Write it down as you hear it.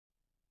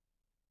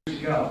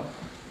ago,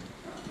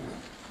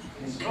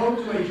 and spoke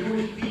to a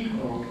Jewish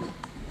people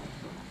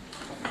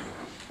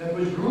that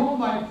was ruled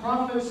by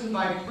prophets and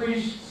by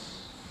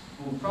priests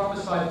who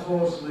prophesied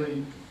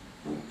falsely,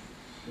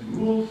 and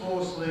ruled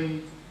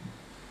falsely,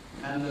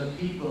 and the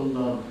people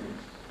loved it.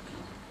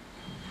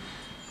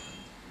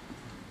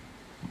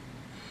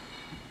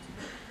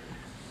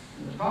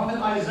 The prophet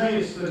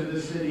Isaiah stood in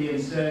the city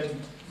and said,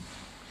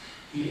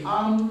 Ki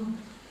am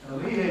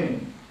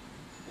elihim,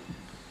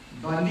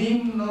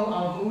 banim lo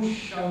avu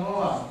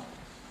shamoa,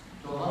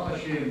 Torah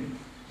Hashem.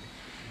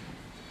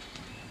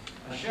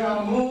 Asher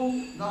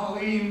amu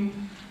na'oim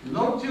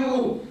lo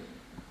tiru,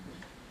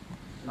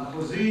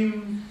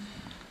 לחוזים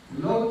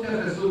לא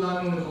תחזו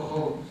לנו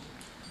נכוחות,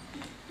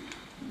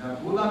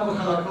 נתנו לנו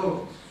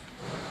חלקות,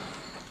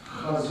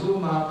 חזו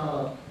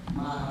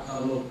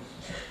מהטלות.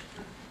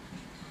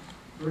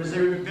 There is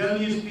a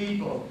rebellious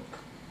people,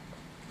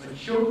 a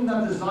children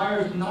that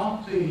desires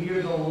not to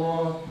hear the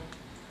law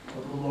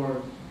of the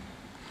Lord,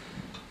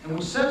 and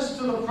who says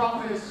to the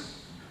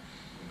prophets,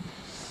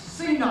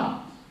 see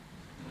not,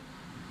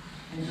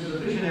 and to the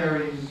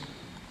visionaries,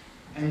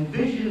 and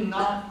vision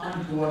not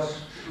unto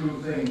us true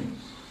things.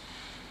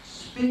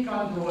 Speak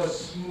unto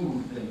us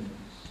smooth things.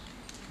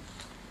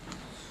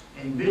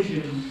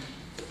 Envision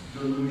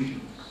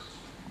delusions.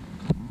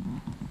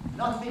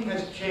 Nothing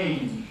has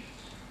changed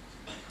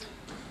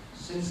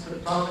since the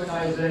prophet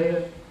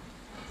Isaiah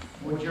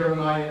or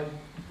Jeremiah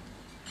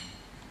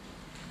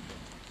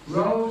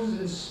rose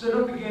and stood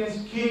up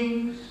against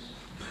kings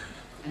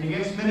and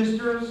against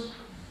ministers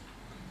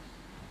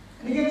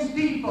and against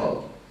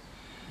people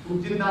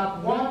who did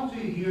not want to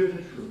hear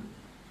the truth.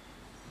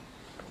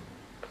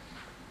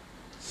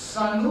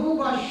 Sanu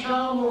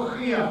bashal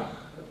mochiach,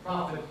 the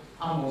prophet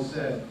Amos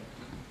said.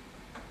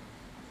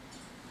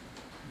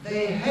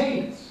 They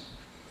hate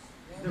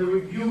the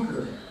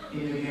rebuker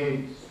in the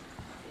gates.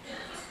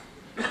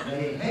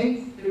 They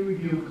hate the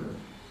rebuker.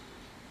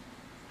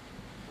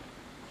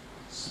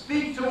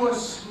 Speak to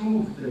us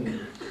smooth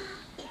things.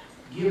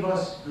 Give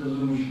us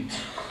delusion.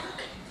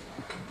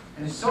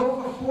 And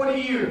so for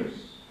 40 years,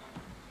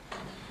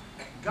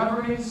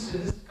 governments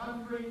in this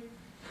country,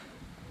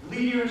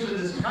 leaders in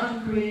this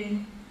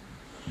country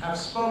have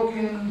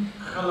spoken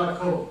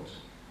chalakot,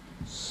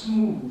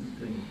 smooth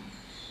things,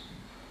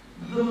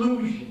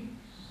 delusions.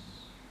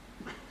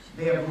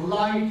 They have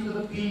lied to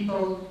the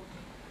people,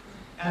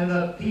 and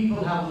the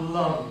people have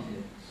loved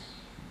it.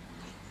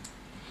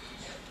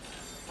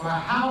 For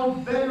how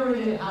better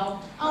it is,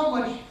 how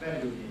much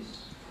better it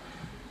is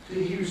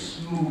to hear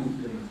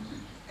smooth things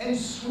and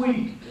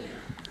sweet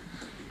things,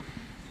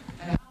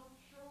 and how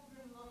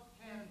children love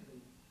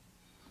candy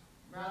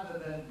rather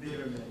than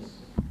bitter medicine.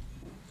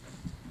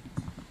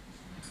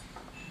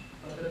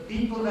 But the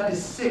people that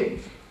is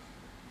sick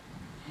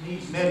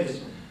needs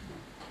medicine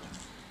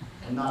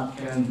and not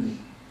candy.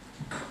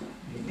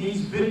 It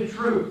needs bitter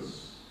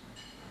truths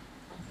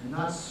and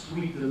not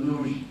sweet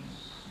delusions.